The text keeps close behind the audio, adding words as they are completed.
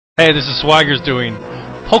Hey, this is Swagger's doing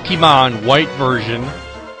Pokemon White version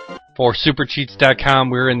for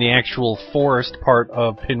supercheats.com. We're in the actual forest part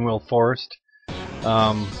of Pinwheel Forest.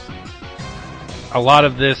 A lot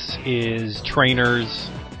of this is trainers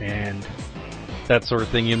and that sort of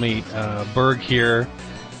thing. You meet Berg here,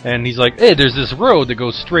 and he's like, hey, there's this road that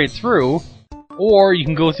goes straight through, or you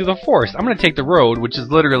can go through the forest. I'm going to take the road, which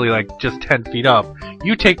is literally like just 10 feet up.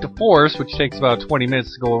 You take the forest, which takes about 20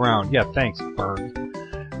 minutes to go around. Yeah, thanks, Berg.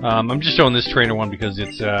 I'm just showing this trainer one because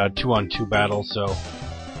it's a 2-on-2 battle, so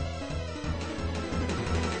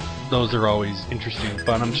those are always interesting and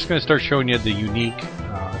fun. I'm just going to start showing you the unique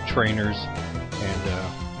trainers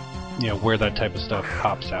and you know, where that type of stuff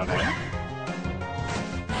pops out at.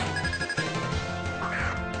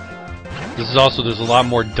 This is also, there's a lot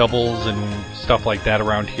more doubles and stuff like that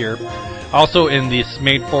around here. Also in this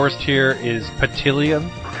main forest here is Patillion.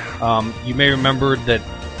 You may remember that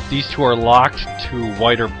these two are locked to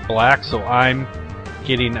white or black, so I'm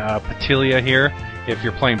getting Patilia here. If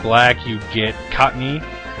you're playing black, you get Cottony.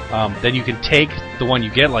 Then you can take the one you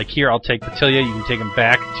get, like here, I'll take Patilia. You can take him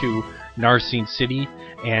back to Narcine City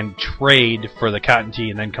and trade for the Cotton Tea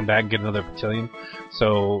and then come back and get another Patillion.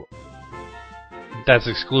 So that's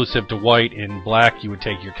exclusive to white. In black, you would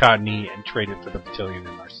take your Cottony and trade it for the Patillion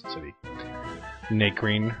in Narcine City. Nate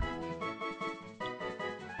Green.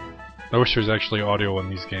 I wish there was actually audio in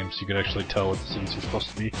these games so you could actually tell what the cities are supposed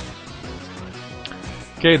to be.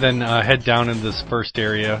 Okay, then head down into this first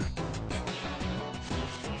area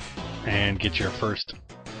and get your first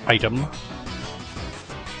item.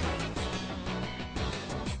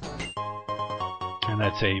 And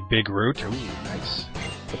that's a big root. Ooh, nice.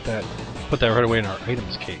 Put that right away in our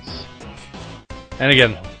items case. And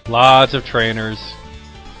again, lots of trainers.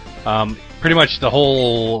 Pretty much the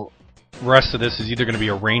whole rest of this is either going to be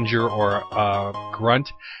a ranger or a grunt.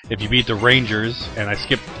 If you beat the rangers, and I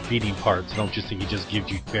skipped the beating part, so don't just think he just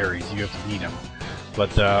gives you berries, you have to beat him.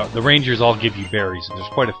 But the rangers all give you berries, and there's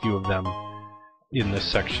quite a few of them in this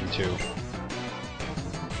section too.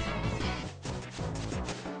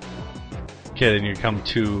 Okay, then you come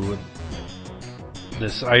to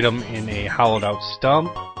this item in a hollowed out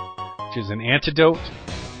stump, which is an antidote,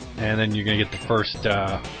 and then you're going to get the first,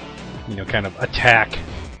 you know, kind of attack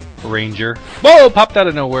ranger. Whoa! Popped out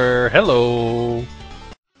of nowhere. Hello!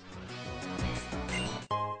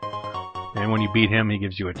 And when you beat him, he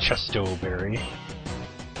gives you a Chesto Berry.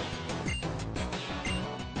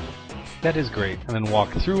 That is great. And then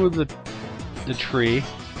walk through the tree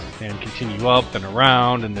and continue up and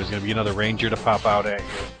around, and there's going to be another ranger to pop out at you.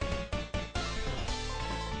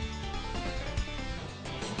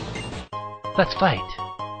 Let's fight!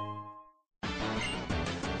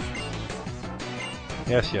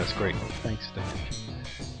 Yes, yes, great. Thanks, Dave.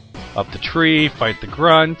 Up the tree, fight the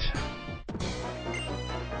grunt.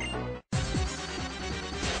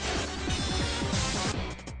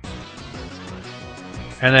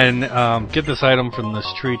 And then get this item from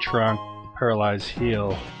this tree trunk, Paralyzed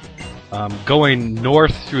Heal. Going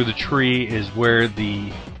north through the tree is where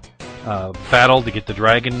the battle to get the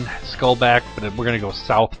dragon skull back, but we're going to go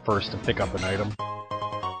south first and pick up an item.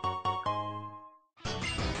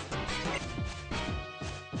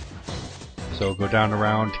 So go down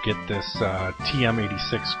around to get this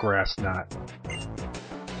TM86 grass knot.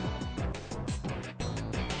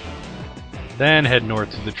 Then head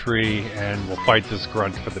north to the tree and we'll fight this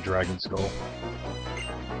grunt for the dragon skull.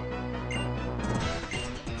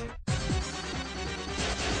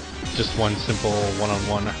 Just one simple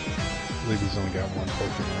one-on-one. I believe he's only got one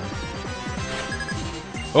Pokemon.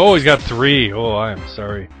 Oh, he's got 3! Oh, I am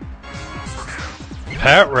sorry.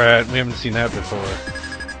 Pat Rat, we haven't seen that before.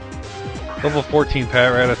 Level 14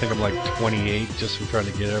 Pat Rat, I think I'm like 28 just from trying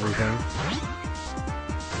to get everything.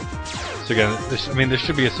 So again, this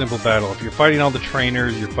should be a simple battle. If you're fighting all the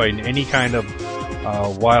trainers, you're fighting any kind of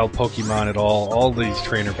wild Pokemon at all these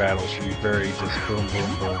trainer battles should be very just boom,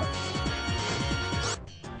 boom, boom.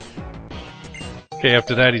 Okay,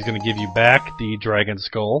 after that he's going to give you back the Dragon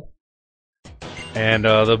Skull. And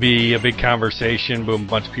there'll be a big conversation, boom, a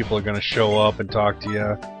bunch of people are going to show up and talk to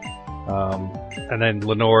you. And then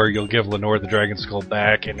Lenore, you'll give Lenore the Dragon Skull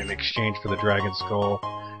back, and in exchange for the Dragon Skull,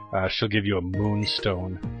 she'll give you a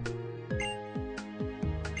Moonstone.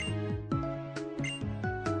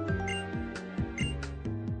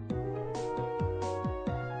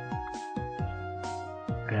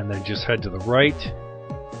 And then just head to the right,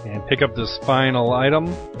 and pick up this final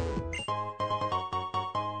item.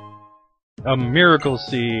 A Miracle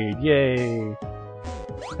Seed! Yay!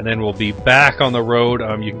 And then we'll be back on the road.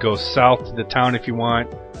 You can go south to the town if you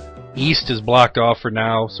want. East is blocked off for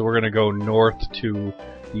now, so we're going to go north to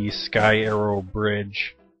the Sky Arrow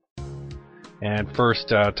Bridge. And first,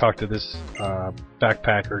 talk to this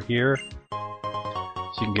backpacker here.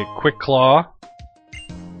 So you can get Quick Claw.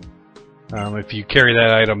 If you carry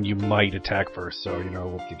that item, you might attack first, so you know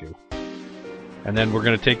what you do. And then we're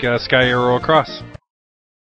going to take Sky Arrow across.